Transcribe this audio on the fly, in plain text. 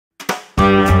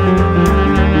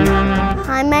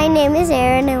name is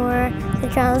Aaron and we're at the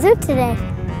Toronto Zoo today.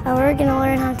 And we're going to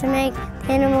learn how to make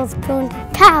the animals go into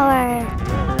power.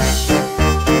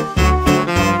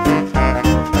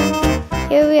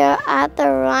 Here we are at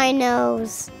the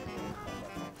rhinos.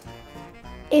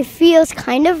 It feels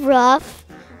kind of rough,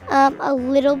 a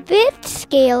little bit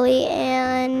scaly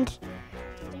and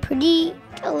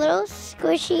a little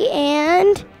squishy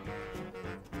and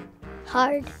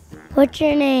hard. What's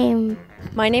your name?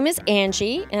 My name is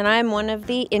Angie, and I'm one of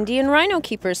the Indian rhino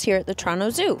keepers here at the Toronto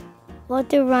Zoo. What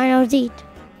do rhinos eat?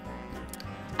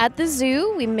 At the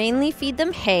zoo, we mainly feed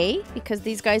them hay because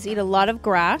these guys eat a lot of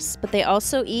grass, but they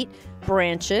also eat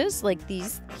branches like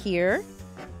these here.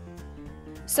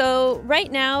 So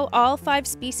right now, all 5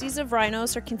 species of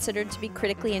rhinos are considered to be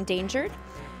critically endangered.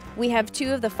 We have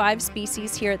 2 of the 5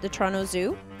 species here at the Toronto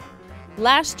Zoo.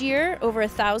 Last year, over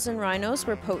 1,000 rhinos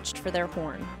were poached for their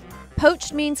horn.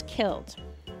 Poached means killed.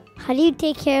 How do you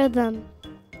take care of them?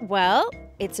 Well,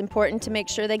 it's important to make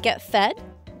sure they get fed,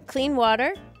 clean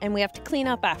water, and we have to clean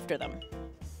up after them.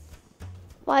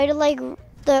 Why do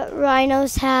the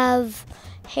rhinos have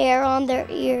hair on their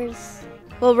ears?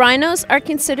 Well, rhinos are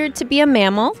considered to be a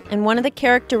mammal, and one of the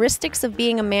characteristics of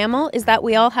being a mammal is that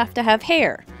we all have to have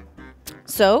hair.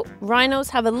 So, rhinos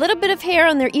have a little bit of hair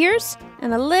on their ears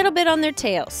and a little bit on their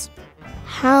tails.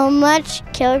 How much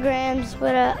kilograms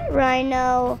would a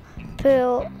rhino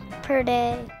poo per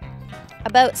day?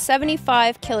 About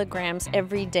 75 kilograms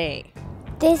every day.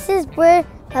 This is where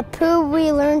the poo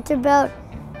we learned about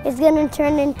is going to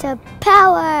turn into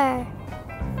power.